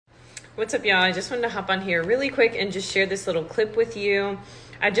What's up, y'all? I just wanted to hop on here really quick and just share this little clip with you.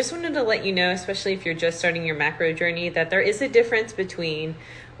 I just wanted to let you know, especially if you're just starting your macro journey, that there is a difference between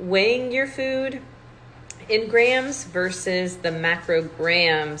weighing your food in grams versus the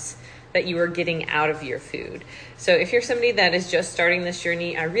macrograms that you are getting out of your food. So if you're somebody that is just starting this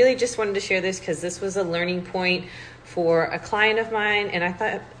journey, I really just wanted to share this because this was a learning point for a client of mine, and I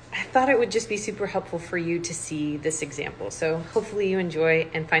thought it would just be super helpful for you to see this example. So hopefully you enjoy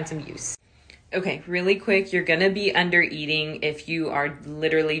and find some use. Okay, really quick, you're gonna be under eating if you are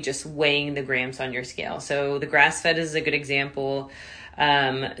literally just weighing the grams on your scale. So the grass-fed is a good example. We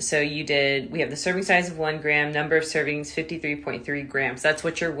have the serving size of 1 gram, number of servings, 53.3 grams. That's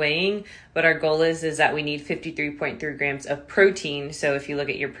what you're weighing, but our goal is that we need 53.3 grams of protein. So if you look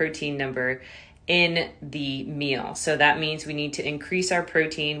at your protein number in the meal. So that means we need to increase our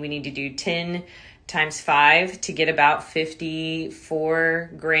protein. We need to do 10 times 5 to get about 54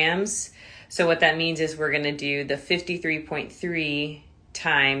 grams. So what that means is we're going to do the 53.3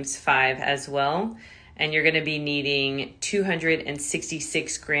 times 5 as well. And you're going to be needing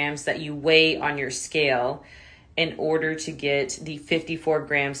 266 grams that you weigh on your scale in order to get the 54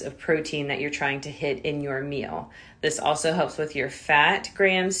 grams of protein that you're trying to hit in your meal. This also helps with your fat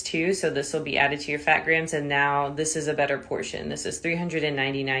grams too. So this will be added to your fat grams. And now this is a better portion. This is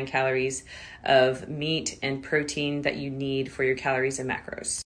 399 calories of meat and protein that you need for your calories and macros.